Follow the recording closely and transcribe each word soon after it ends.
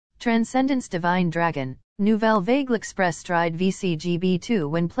Transcendence Divine Dragon, Nouvelle Vague Express Stride VCGB2.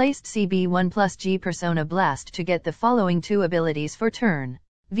 When placed CB1 plus G Persona Blast to get the following 2 abilities for turn.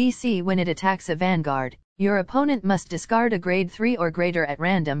 VC. When it attacks a Vanguard, your opponent must discard a grade 3 or greater at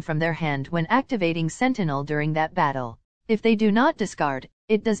random from their hand when activating Sentinel during that battle. If they do not discard,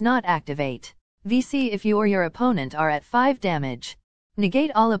 it does not activate. VC. If you or your opponent are at 5 damage.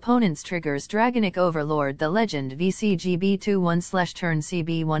 Negate all opponent's triggers. Dragonic Overlord The Legend VCGB2 1/turn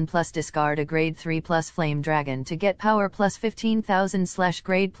CB1 plus discard a grade 3 plus Flame Dragon to get power plus 15,000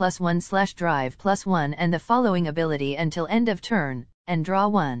 grade plus 1/drive plus 1 and the following ability until end of turn, and draw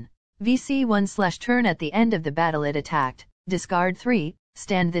 1. VC 1/turn at the end of the battle it attacked, discard 3,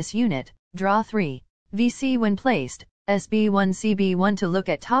 stand this unit, draw 3. VC when placed, SB1 CB1 to look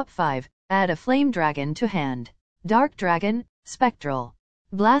at top 5, add a Flame Dragon to hand. Dark Dragon, Spectral.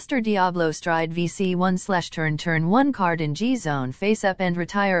 Blaster Diablo Stride VC 1/turn. Turn 1 card in G zone face up and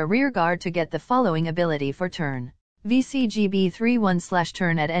retire a rear guard to get the following ability for turn. VCGB3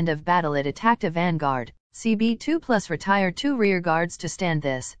 1/turn at end of battle it attacked a Vanguard, CB2 plus retire 2 rear guards to stand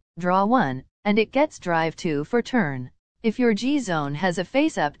this, draw 1, and it gets drive 2 for turn. If your G zone has a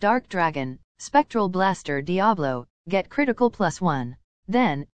face up Dark Dragon, Spectral Blaster Diablo, get critical plus 1.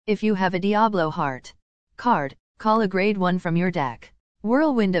 Then, if you have a Diablo Heart card, call a grade 1 from your deck.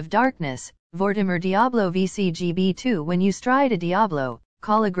 Whirlwind of Darkness, Vortimer Diablo VCGB2. When you stride a Diablo,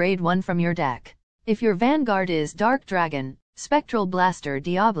 call a grade 1 from your deck. If your Vanguard is Dark Dragon, Spectral Blaster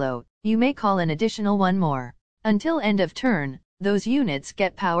Diablo, you may call an additional 1 more. Until end of turn, those units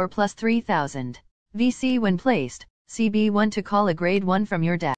get power plus 3000. VC when placed, CB1 to call a grade 1 from your deck.